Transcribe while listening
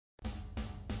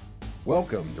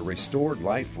Welcome to Restored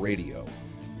Life Radio.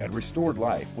 At Restored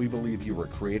Life, we believe you were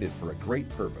created for a great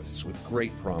purpose with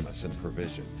great promise and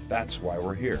provision. That's why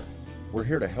we're here. We're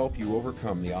here to help you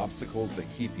overcome the obstacles that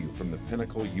keep you from the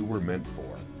pinnacle you were meant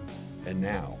for. And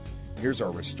now, here's our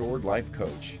Restored Life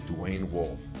coach, Dwayne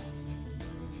Wolf.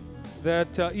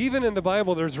 That even in the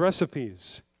Bible, there's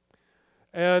recipes.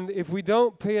 And if we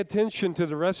don't pay attention to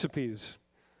the recipes,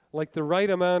 like the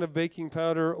right amount of baking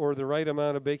powder or the right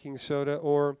amount of baking soda,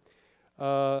 or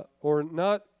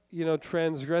not,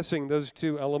 transgressing those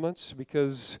two elements,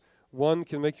 because one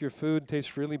can make your food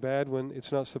taste really bad when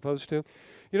it's not supposed to.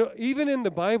 Even in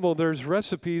the Bible, there's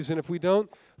recipes, and if we don't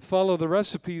follow the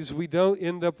recipes, we don't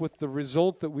end up with the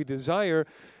result that we desire.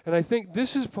 And I think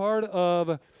this is part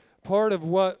of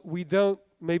what we don't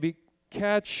maybe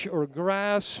catch or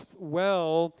grasp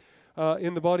well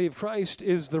in the body of Christ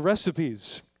is the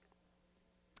recipes.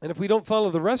 And if we don't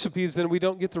follow the recipes, then we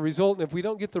don't get the result. And if we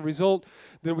don't get the result,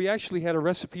 then we actually had a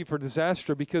recipe for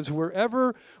disaster, because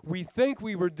wherever we think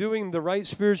we were doing the right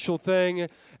spiritual thing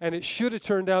and it should have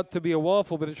turned out to be a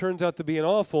waffle, but it turns out to be an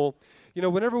awful,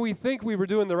 whenever we think we were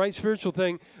doing the right spiritual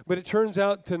thing, but it turns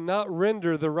out to not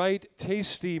render the right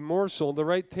tasty morsel, the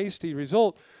right tasty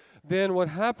result, then what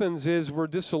happens is we're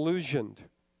disillusioned.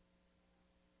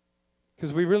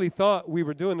 Because we really thought we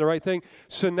were doing the right thing.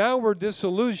 So now we're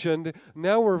disillusioned,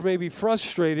 now we're maybe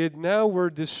frustrated, now we're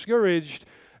discouraged,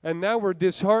 and now we're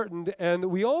disheartened. And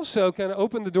we also kind of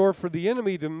open the door for the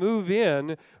enemy to move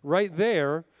in right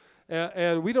there,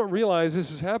 and we don't realize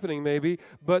this is happening maybe,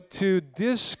 but to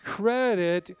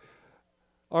discredit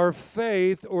our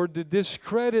faith, or to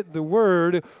discredit the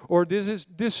Word, or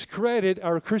discredit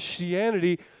our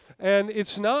Christianity. And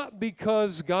it's not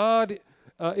because God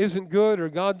isn't good, or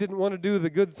God didn't want to do the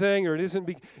good thing, or it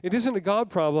isn't a God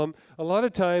problem. A lot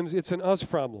of times it's an us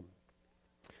problem.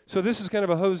 So this is kind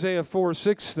of a Hosea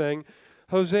 4:6 thing.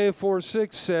 Hosea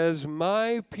 4:6 says,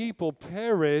 "My people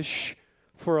perish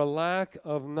for a lack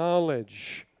of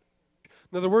knowledge."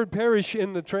 Now the word perish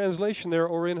in the translation there,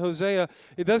 or in Hosea,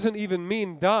 it doesn't even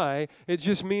mean die. It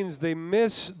just means they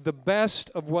miss the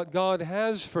best of what God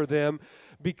has for them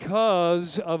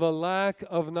because of a lack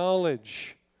of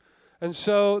knowledge. And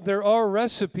so there are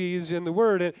recipes in the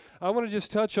Word, and I want to just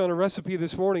touch on a recipe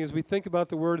this morning as we think about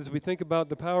the Word, as we think about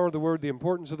the power of the Word, the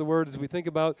importance of the Word, as we think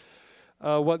about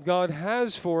what God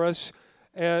has for us.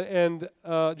 And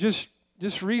just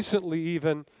recently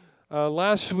even,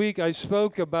 last week I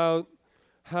spoke about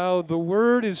how the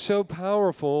Word is so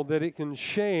powerful that it can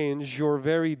change your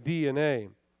very DNA.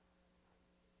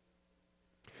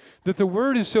 That the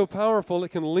Word is so powerful, it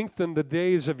can lengthen the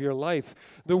days of your life.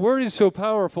 The Word is so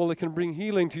powerful, it can bring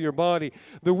healing to your body.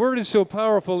 The Word is so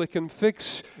powerful, it can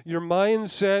fix your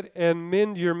mindset and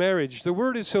mend your marriage. The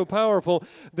Word is so powerful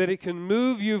that it can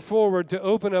move you forward to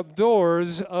open up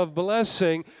doors of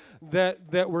blessing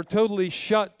that were totally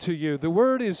shut to you. The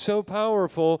Word is so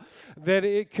powerful that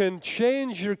it can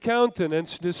change your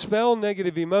countenance, dispel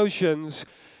negative emotions,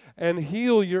 and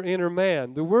heal your inner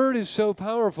man. The Word is so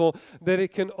powerful that it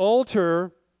can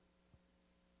alter,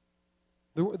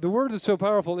 the Word is so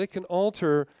powerful it can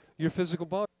alter your physical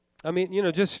body. I mean,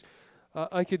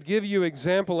 I could give you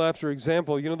example after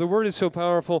example. The Word is so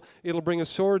powerful, it'll bring a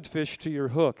swordfish to your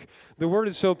hook. The Word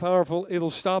is so powerful, it'll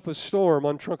stop a storm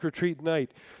on trunk or treat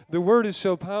night. The Word is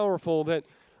so powerful that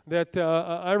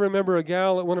I remember a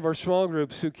gal at one of our small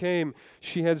groups who came.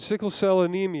 She had sickle cell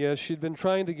anemia. She'd been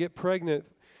trying to get pregnant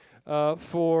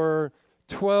for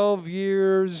 12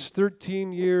 years,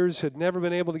 13 years, had never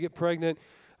been able to get pregnant.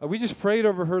 We just prayed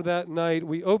over her that night.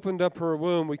 We opened up her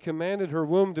womb. We commanded her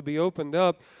womb to be opened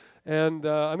up. And,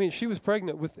 she was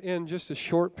pregnant within just a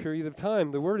short period of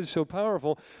time. The Word is so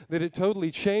powerful that it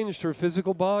totally changed her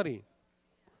physical body.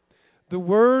 The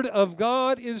Word of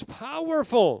God is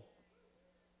powerful.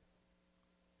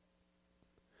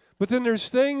 But then there's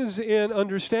things in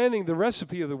understanding the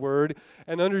recipe of the Word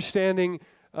and understanding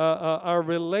our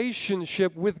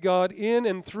relationship with God in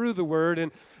and through the Word,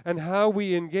 and how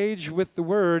we engage with the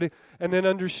Word, and then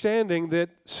understanding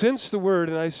that since the Word,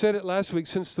 and I said it last week,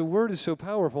 since the Word is so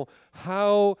powerful,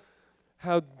 how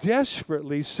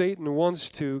desperately Satan wants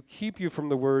to keep you from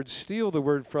the Word, steal the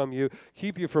Word from you,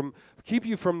 keep you from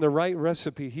the right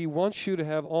recipe. He wants you to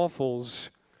have offals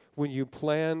when you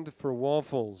planned for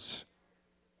waffles.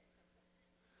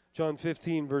 John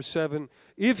 15, verse 7,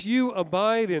 "If you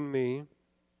abide in me,"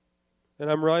 and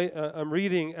I'm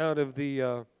reading out of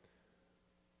the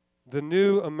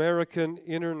New American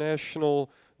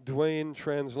International Dwayne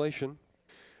translation.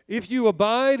 "If you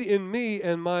abide in me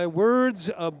and my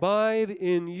words abide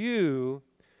in you,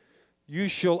 you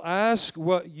shall ask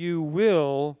what you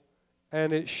will,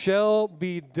 and it shall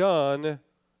be done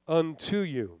unto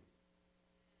you.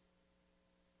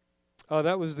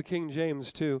 That was the King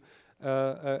James too,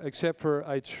 except for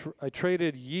I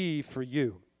traded ye for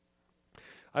you.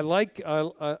 I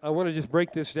want to just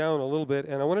break this down a little bit,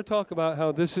 and I want to talk about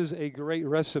how this is a great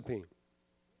recipe.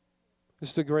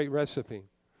 This is a great recipe.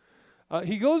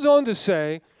 He goes on to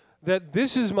say that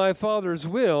this is my Father's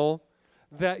will,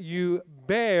 that you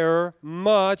bear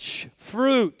much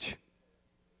fruit.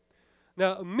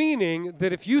 Now, meaning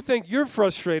that if you think you're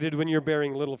frustrated when you're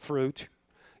bearing little fruit,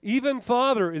 even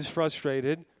Father is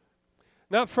frustrated,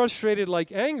 not frustrated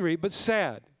like angry, but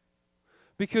sad.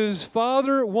 Because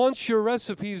Father wants your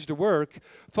recipes to work.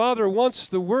 Father wants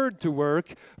the Word to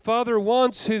work. Father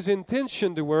wants His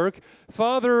intention to work.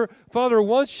 Father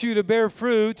wants you to bear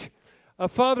fruit.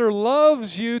 Father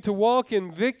loves you to walk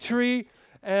in victory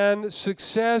and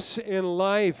success in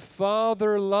life.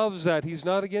 Father loves that. He's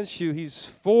not against you. He's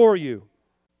for you.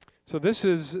 So this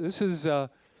is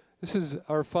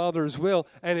our Father's will,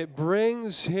 and it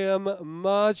brings Him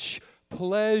much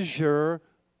pleasure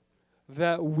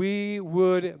that we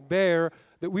would bear,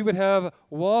 that we would have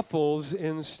waffles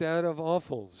instead of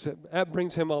offals. That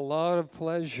brings Him a lot of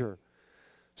pleasure.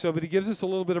 So, but He gives us a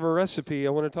little bit of a recipe. I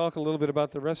want to talk a little bit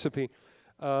about the recipe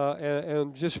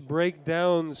and just break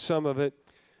down some of it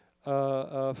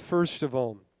first of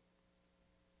all.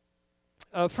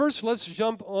 First, let's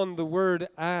jump on the word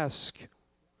ask.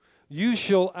 You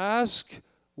shall ask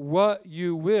what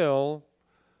you will,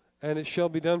 and it shall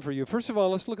be done for you. First of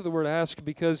all, let's look at the word ask,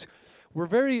 because we're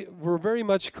very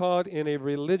much caught in a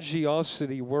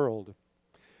religiosity world.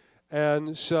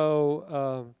 And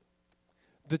so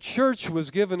the church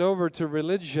was given over to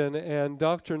religion and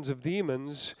doctrines of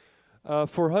demons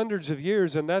for hundreds of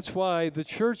years, and that's why the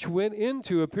church went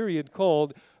into a period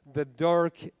called the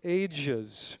Dark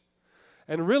Ages.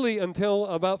 And really until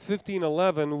about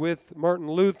 1511 with Martin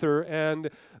Luther and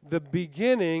the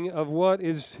beginning of what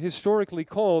is historically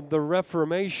called the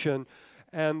Reformation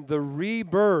and the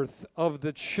rebirth of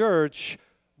the church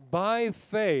by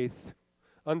faith.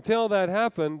 Until that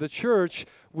happened, the church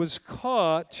was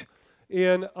caught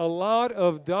in a lot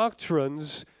of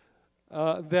doctrines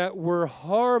that were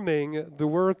harming the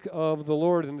work of the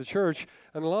Lord in the church.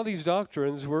 And a lot of these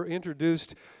doctrines were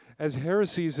introduced as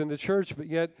heresies in the church, but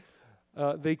yet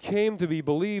they came to be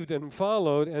believed and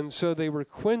followed, and so they were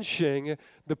quenching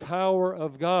the power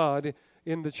of God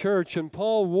in the church. And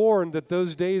Paul warned that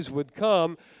those days would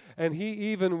come, and he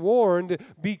even warned,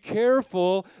 be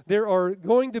careful, there are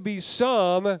going to be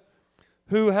some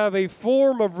who have a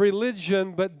form of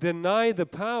religion but deny the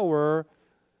power.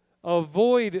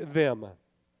 Avoid them.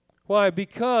 Why?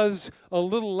 Because a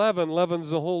little leaven leavens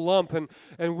the whole lump.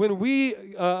 And when we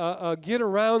get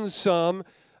around some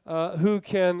who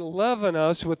can leaven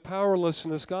us with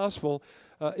powerlessness gospel,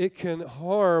 it can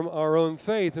harm our own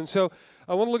faith. And so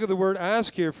I want to look at the word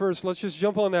ask here first. Let's just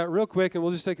jump on that real quick, and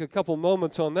we'll just take a couple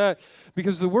moments on that,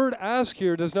 because the word ask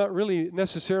here does not really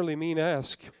necessarily mean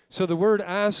ask. So the word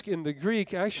ask in the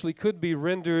Greek actually could be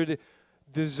rendered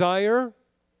desire,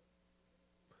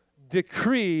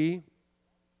 decree,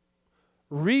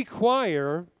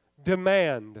 require,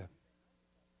 demand.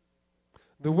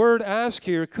 The word ask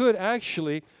here could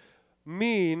actually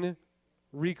mean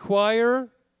require,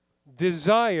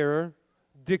 desire,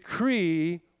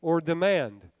 decree, or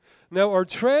demand. Now, our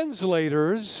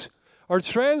translators,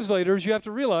 you have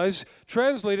to realize,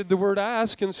 translated the word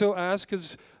ask, and so ask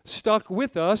is stuck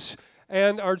with us.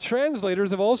 And our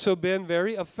translators have also been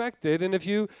very affected. And if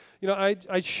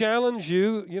I challenge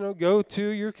you, go to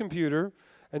your computer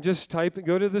and just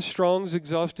go to the Strong's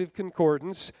Exhaustive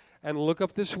Concordance and look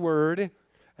up this word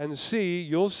and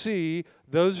you'll see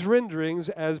those renderings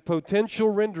as potential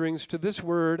renderings to this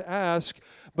word ask.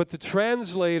 But the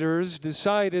translators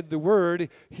decided the word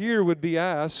here would be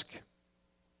ask.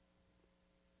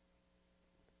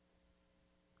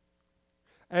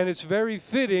 And it's very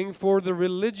fitting for the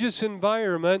religious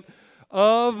environment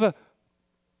of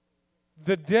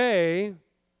the day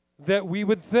that we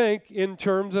would think in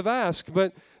terms of ask.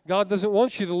 But God doesn't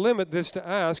want you to limit this to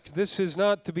ask. This is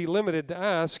not to be limited to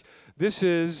ask. This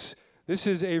is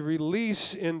a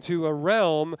release into a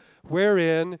realm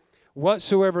wherein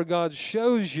whatsoever God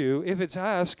shows you, if it's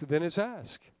ask, then it's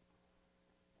ask.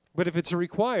 But if it's a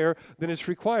require, then it's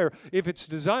require. If it's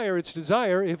desire, it's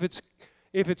desire. If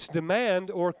it's demand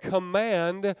or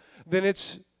command, then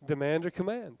it's demand or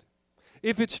command.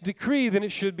 If it's decree, then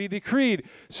it should be decreed.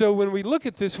 So when we look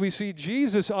at this, we see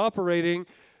Jesus operating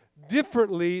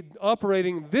differently,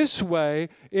 operating this way,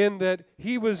 in that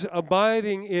he was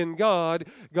abiding in God,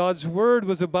 God's word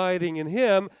was abiding in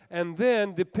him, and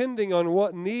then, depending on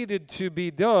what needed to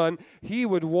be done, he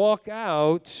would walk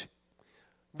out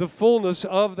the fullness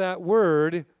of that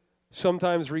word,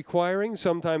 sometimes requiring,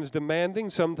 sometimes demanding,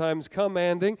 sometimes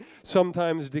commanding,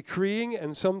 sometimes decreeing,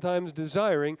 and sometimes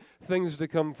desiring things to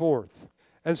come forth.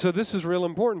 And so this is real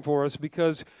important for us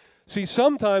because, see,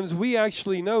 sometimes we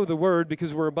actually know the word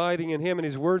because we're abiding in him and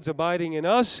his word's abiding in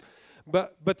us.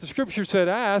 But the scripture said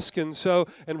ask, and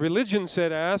religion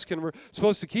said ask, and we're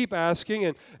supposed to keep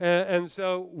asking, and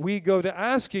so we go to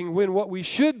asking when what we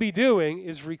should be doing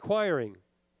is requiring.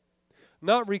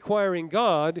 Not requiring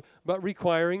God, but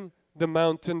requiring the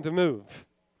mountain to move,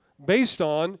 based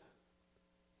on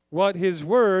what his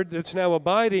word that's now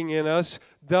abiding in us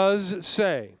does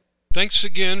say. Thanks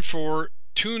again for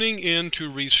tuning in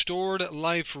to Restored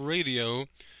Life Radio.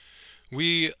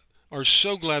 We are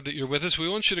so glad that you're with us. We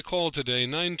want you to call today,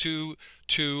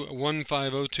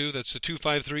 922-1502. That's the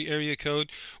 253 area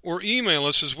code. Or email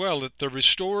us as well at the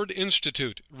Restored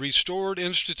Institute,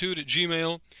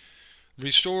 restoredinstitute@gmail.com.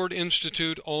 Restored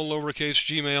Institute, all lowercase,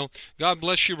 Gmail. God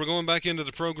bless you. We're going back into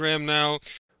the program now.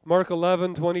 Mark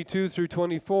 11:22 through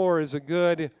 24 is a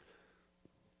good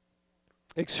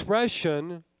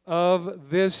expression of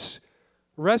this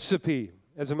recipe,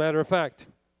 as a matter of fact.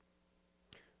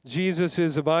 Jesus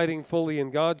is abiding fully in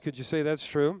God. Could you say that's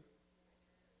true?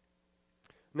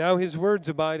 Now his word's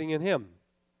abiding in him.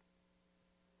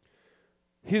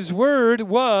 His word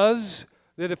was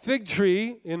that a fig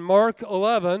tree in Mark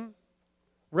 11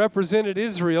 represented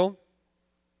Israel,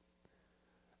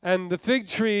 and the fig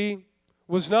tree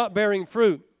was not bearing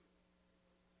fruit.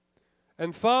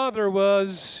 And Father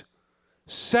was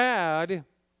sad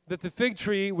that the fig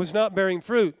tree was not bearing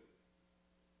fruit.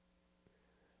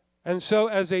 And so,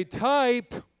 as a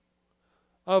type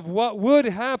of what would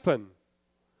happen,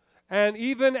 and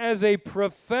even as a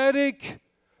prophetic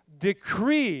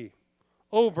decree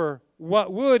over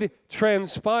what would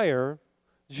transpire,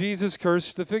 Jesus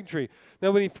cursed the fig tree.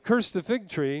 Now, when he cursed the fig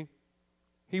tree,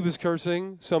 he was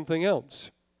cursing something else.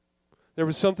 There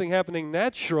was something happening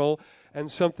natural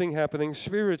and something happening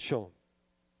spiritual.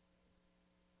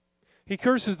 He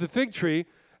curses the fig tree,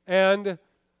 and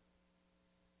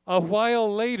a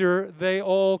while later, they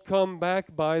all come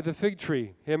back by the fig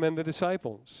tree, him and the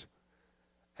disciples.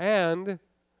 And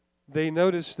they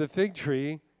notice the fig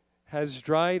tree has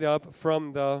dried up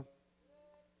from the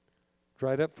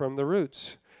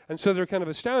roots. And so they're kind of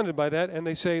astounded by that, and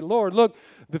they say, Lord, look,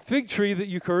 the fig tree that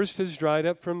you cursed has dried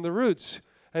up from the roots.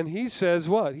 And he says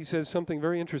what? He says something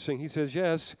very interesting. He says,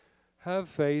 yes, have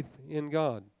faith in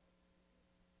God.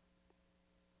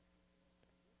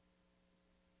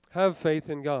 Have faith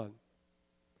in God.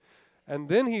 And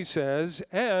then he says,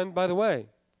 and by the way,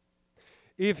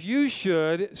 if you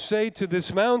should say to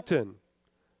this mountain,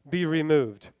 be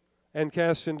removed and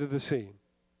cast into the sea,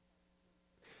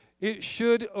 it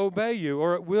should obey you,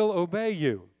 or it will obey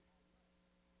you.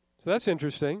 So that's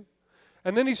interesting.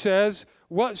 And then he says,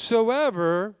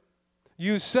 whatsoever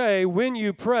you say when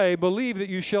you pray, believe that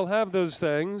you shall have those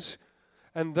things,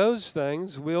 and those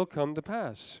things will come to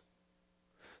pass.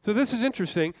 So this is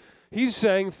interesting. He's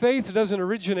saying faith doesn't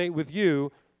originate with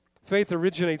you, faith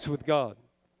originates with God.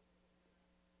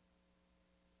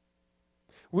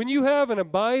 When you have an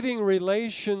abiding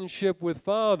relationship with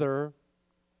Father,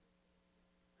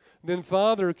 then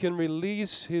Father can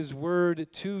release his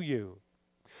word to you.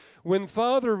 When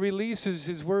Father releases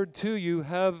his word to you,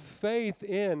 have faith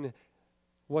in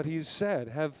what he's said.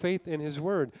 Have faith in his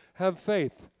word. Have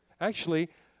faith. Actually,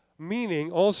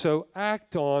 meaning also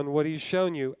act on what he's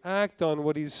shown you. Act on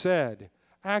what he's said.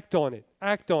 Act on it.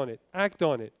 Act on it. Act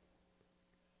on it.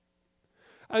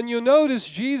 And you'll notice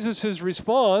Jesus'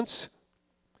 response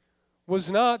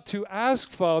was not to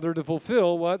ask Father to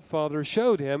fulfill what Father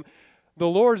showed him. The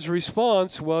Lord's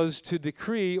response was to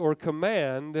decree or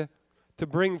command to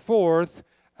bring forth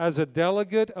as a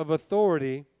delegate of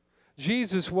authority.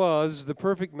 Jesus was the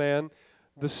perfect man,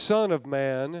 the Son of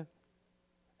Man,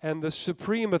 and the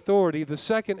supreme authority, the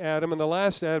second Adam and the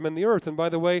last Adam in the earth. And by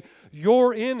the way,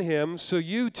 you're in him, so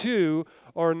you too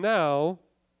are now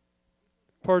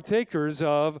partakers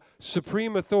of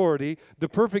supreme authority, the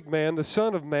perfect man, the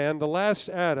Son of Man, the last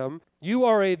Adam. You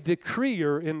are a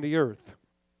decreer in the earth.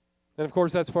 And of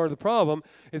course, that's part of the problem,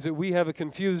 is that we have a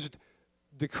confused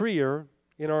decreer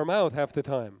in our mouth half the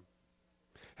time.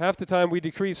 Half the time we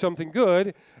decree something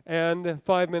good, and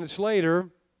 5 minutes later,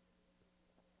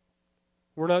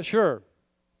 we're not sure.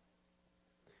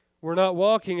 We're not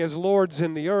walking as lords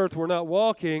in the earth. We're not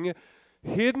walking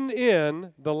hidden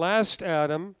in the last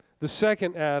Adam, the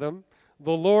second Adam,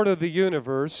 the Lord of the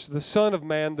universe, the Son of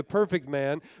Man, the perfect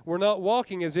man. We're not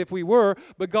walking as if we were,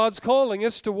 but God's calling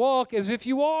us to walk as if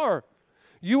you are.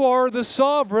 You are the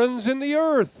sovereigns in the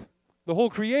earth. The whole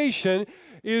creation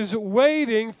is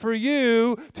waiting for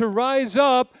you to rise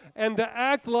up and to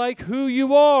act like who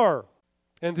you are.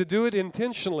 And to do it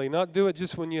intentionally, not do it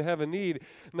just when you have a need,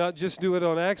 not just do it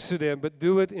on accident, but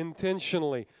do it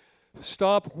intentionally.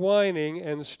 Stop whining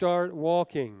and start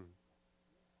walking.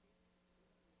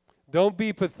 Don't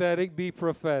be pathetic, be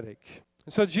prophetic.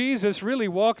 So Jesus really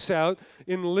walks out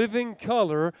in living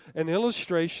color an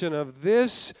illustration of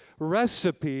this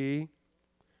recipe.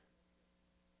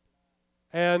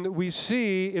 And we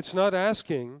see it's not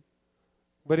asking,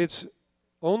 but it's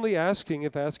only asking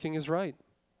if asking is right.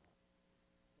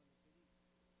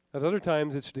 At other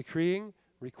times, it's decreeing,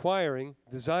 requiring,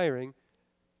 desiring,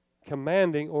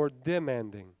 commanding, or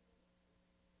demanding.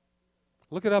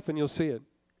 Look it up and you'll see it.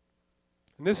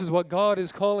 And this is what God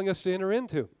is calling us to enter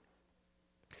into.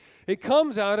 It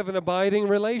comes out of an abiding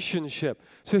relationship.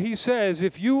 So he says,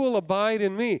 if you will abide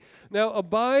in me. Now,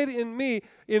 abide in me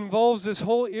involves this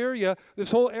whole area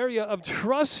of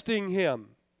trusting him.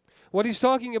 What he's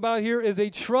talking about here is a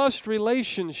trust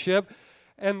relationship.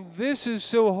 And this is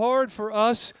so hard for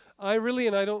us. I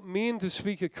don't mean to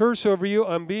speak a curse over you.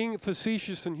 I'm being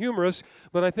facetious and humorous,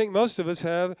 but I think most of us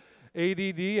have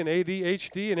ADD and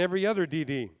ADHD and every other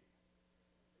DD.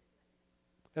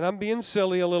 And I'm being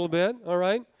silly a little bit, all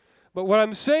right? But what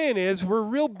I'm saying is we're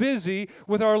real busy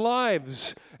with our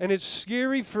lives, and it's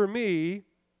scary for me.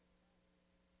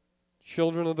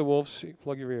 Children of the wolf,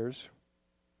 plug your ears.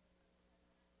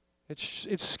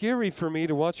 It's scary for me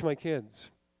to watch my kids.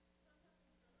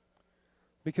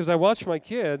 Because I watch my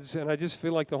kids, and I just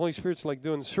feel like the Holy Spirit's like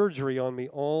doing surgery on me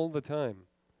all the time.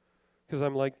 Because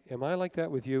I'm like, am I like that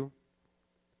with you?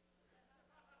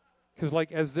 Because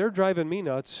like as they're driving me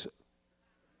nuts,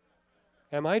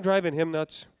 am I driving him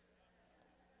nuts?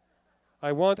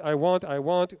 I want.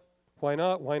 Why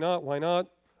not?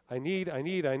 I need.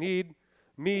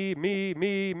 Me.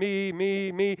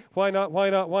 Why not?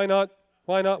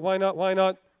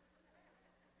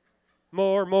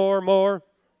 More.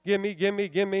 Gimme.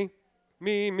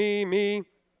 Me.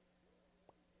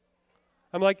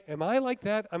 I'm like, am I like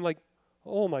that? I'm like,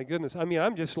 oh my goodness. I mean,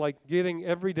 I'm just like getting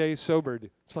every day sobered.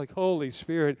 It's like, Holy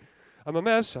Spirit, I'm a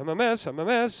mess. I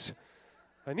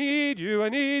need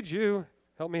you.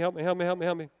 Help me. You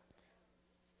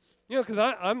know, because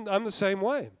I'm the same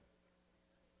way.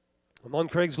 I'm on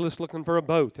Craigslist looking for a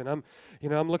boat, and I'm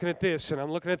looking at this, and I'm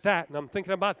looking at that, and I'm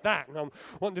thinking about that, and I'm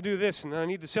wanting to do this, and I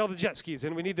need to sell the jet skis,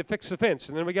 and we need to fix the fence,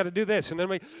 and then we got to do this, and then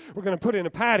we're going to put in a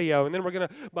patio, and then we're going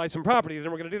to buy some property, and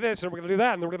then we're going to do this, and we're going to do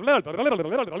that, and then we're going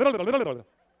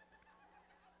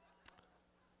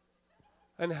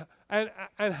to... And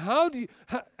how do you...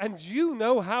 And do you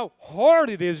know how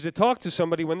hard it is to talk to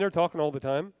somebody when they're talking all the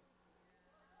time?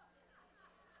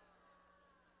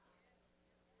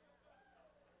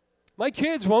 My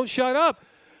kids won't shut up.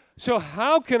 So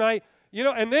how can I,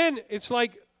 and then it's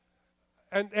like,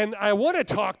 and I want to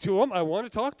talk to them. I want to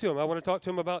talk to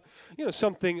them about,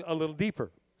 something a little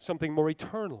deeper, something more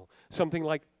eternal, something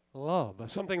like love,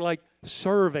 something like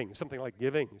serving, something like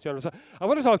giving. I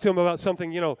want to talk to them about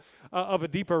something, of a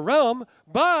deeper realm,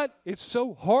 but it's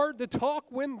so hard to talk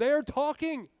when they're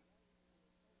talking.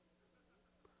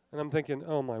 And I'm thinking,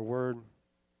 oh my word,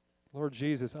 Lord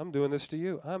Jesus, I'm doing this to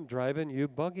you. I'm driving you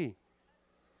buggy.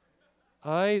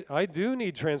 I do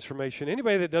need transformation.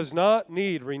 Anybody that does not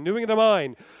need renewing of the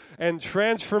mind and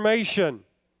transformation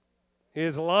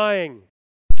is lying.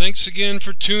 Thanks again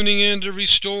for tuning in to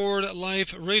Restored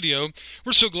Life Radio.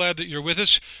 We're so glad that you're with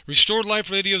us. Restored Life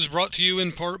Radio is brought to you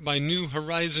in part by New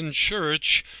Horizon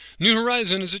Church. New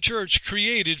Horizon is a church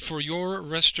created for your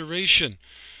restoration.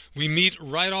 We meet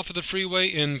right off of the freeway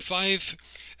in 5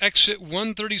 Exit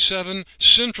 137,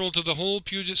 central to the whole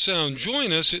Puget Sound.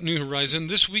 Join us at New Horizon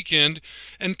this weekend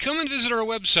and come and visit our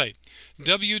website,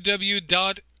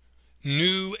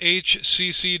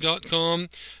 www.newhcc.com.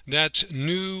 That's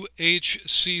newhcc.com.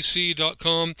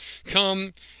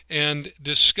 Come and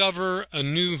discover a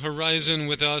new horizon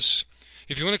with us.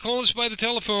 If you want to call us by the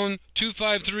telephone,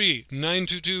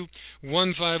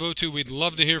 253-922-1502. We'd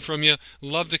love to hear from you,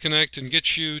 love to connect and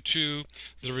get you to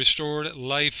the Restored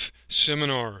Life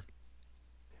Seminar.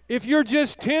 If you're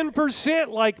just 10%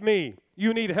 like me,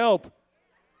 you need help.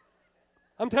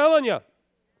 I'm telling you.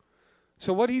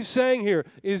 So what he's saying here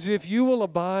is if you will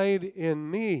abide in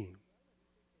me,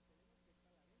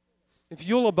 if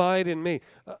you'll abide in me,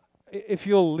 if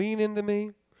you'll lean into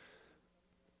me.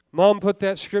 Mom put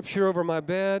that scripture over my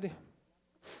bed.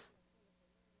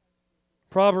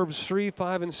 Proverbs 3,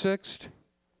 5, and 6.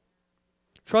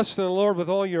 Trust in the Lord with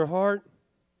all your heart.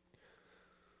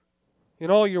 In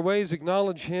all your ways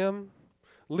acknowledge Him.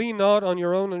 Lean not on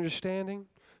your own understanding.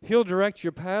 He'll direct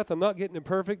your path. I'm not getting it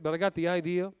perfect, but I got the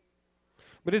idea.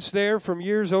 But it's there from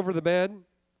years over the bed,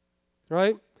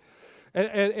 right?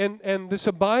 And this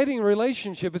abiding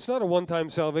relationship, it's not a one-time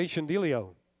salvation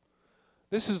dealio.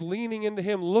 This is leaning into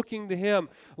Him, looking to Him,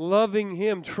 loving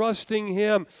Him, trusting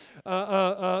Him,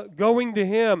 going to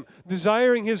Him,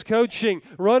 desiring His coaching,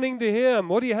 running to Him.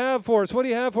 What do you have for us? What do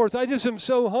you have for us? I just am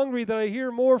so hungry that I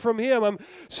hear more from Him. I'm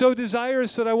so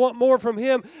desirous that I want more from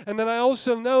Him. And then I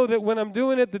also know that when I'm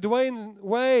doing it the Dwayne's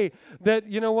way, that,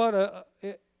 you know what,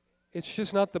 it's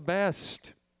just not the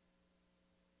best.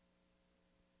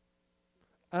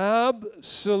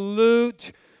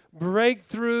 Absolute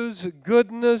breakthroughs,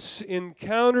 goodness,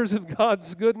 encounters of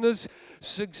God's goodness,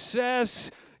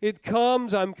 success. It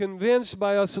comes, I'm convinced,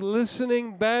 by us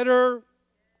listening better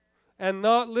and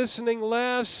not listening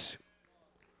less.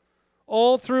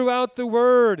 All throughout the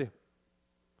Word.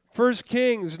 1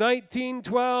 Kings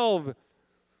 19:12.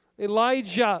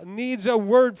 Elijah needs a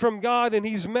word from God, and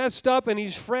he's messed up, and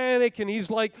he's frantic, and he's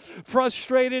like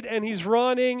frustrated, and he's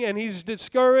running, and he's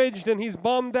discouraged, and he's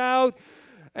bummed out.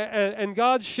 And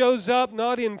God shows up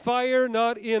not in fire,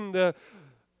 not in the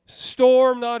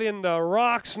storm, not in the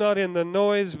rocks, not in the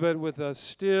noise, but with a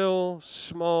still,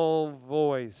 small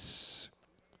voice.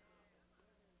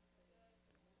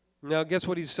 Now, guess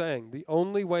what he's saying? The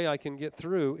only way I can get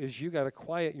through is you got to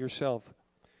quiet yourself.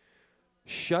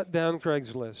 Shut down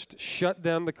Craigslist. Shut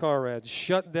down the car ads.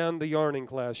 Shut down the yarning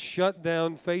class. Shut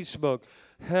down Facebook.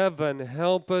 Heaven,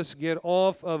 help us get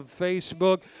off of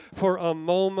Facebook for a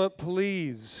moment,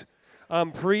 please.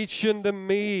 I'm preaching to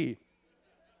me.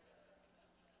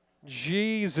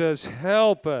 Jesus,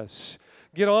 help us.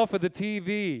 Get off of the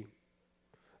TV.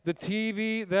 The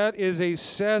TV, that is a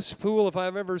cesspool if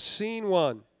I've ever seen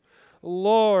one.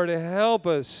 Lord, help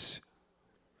us.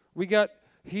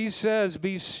 He says,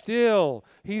 be still.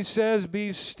 He says,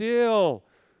 be still.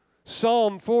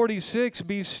 Psalm 46,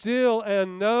 be still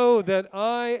and know that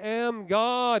I am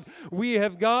God. We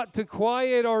have got to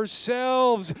quiet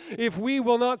ourselves. If we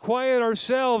will not quiet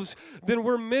ourselves, then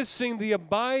we're missing the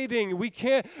abiding. We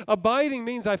can't. Abiding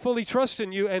means I fully trust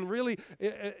in you, and really,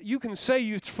 you can say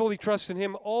you fully trust in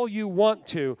Him all you want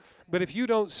to, but if you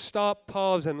don't stop,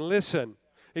 pause, and listen,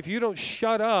 if you don't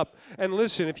shut up and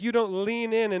listen, if you don't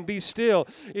lean in and be still,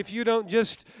 if you don't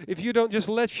just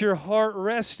let your heart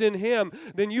rest in Him,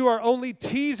 then you are only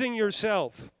teasing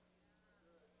yourself.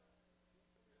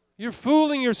 You're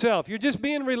fooling yourself. You're just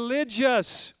being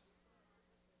religious.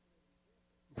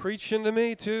 Preaching to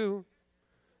me too.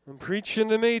 I'm preaching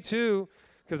to me too,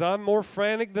 because I'm more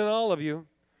frantic than all of you.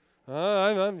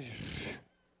 Oh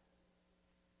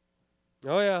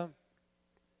yeah.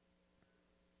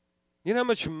 You know how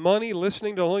much money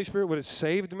listening to the Holy Spirit would have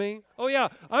saved me? Oh, yeah.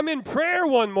 I'm in prayer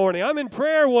one morning,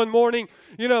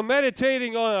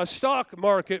 meditating on a stock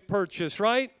market purchase,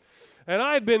 right? And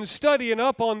I'd been studying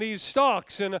up on these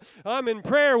stocks, and I'm in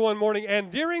prayer one morning,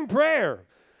 and during prayer,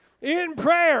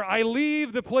 I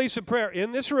leave the place of prayer.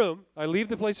 In this room, I leave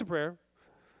the place of prayer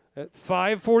at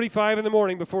 5:45 in the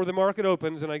morning before the market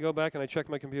opens, and I go back and I check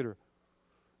my computer.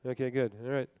 Okay, good.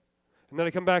 All right. And then I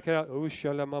come back out. Oh,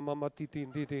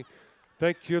 shalamamamati.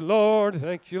 Thank you, Lord.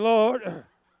 Thank you, Lord.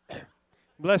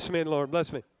 Bless me, Lord.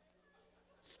 Bless me.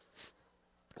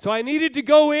 So I needed to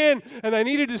go in, and I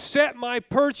needed to set my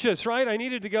purchase, right? I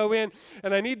needed to go in,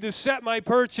 and I needed to set my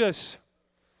purchase.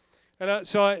 And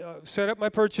so I set up my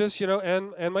purchase,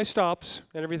 and my stops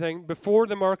and everything before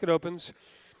the market opens.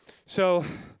 So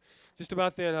just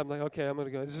about then, I'm like, okay, I'm going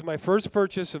to go. This is my first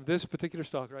purchase of this particular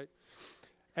stock, right?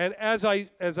 And as I,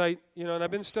 and I've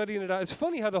been studying it out, it's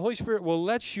funny how the Holy Spirit will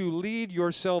let you lead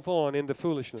yourself on into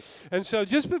foolishness. And so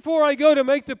just before I go to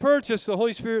make the purchase, the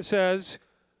Holy Spirit says,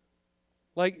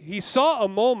 like, He saw a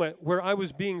moment where I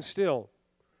was being still.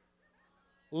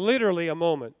 Literally a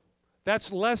moment.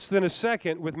 That's less than a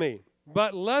second with me.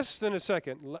 But less than a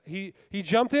second. He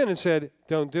jumped in and said,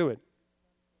 don't do it.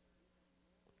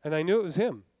 And I knew it was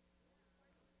Him.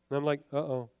 And I'm like,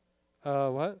 uh-oh.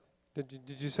 What? Did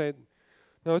you say it?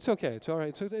 No, it's okay. It's all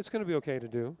right. It's going to be okay to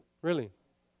do. Really.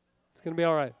 It's going to be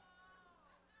all right.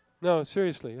 No,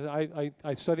 seriously.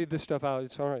 I studied this stuff out.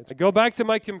 It's all right. I go back to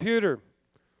my computer,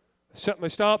 set my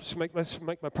stops, make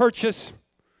my purchase.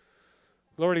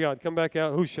 Glory to God. Come back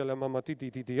out. Lost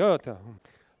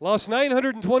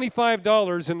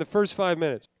 $925 in the first 5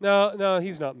 minutes. No,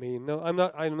 he's not mean. No, I'm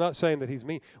not saying that he's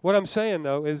mean. What I'm saying,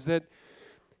 though, is that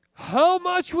how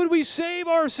much would we save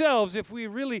ourselves if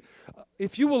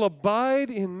you will abide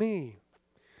in me,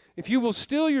 if you will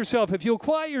still yourself, if you'll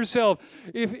quiet yourself,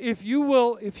 if you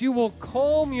will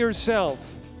calm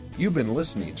yourself. You've been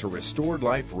listening to Restored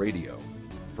Life Radio.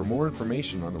 For more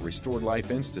information on the Restored Life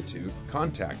Institute,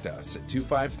 contact us at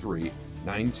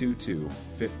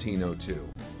 253-922-1502.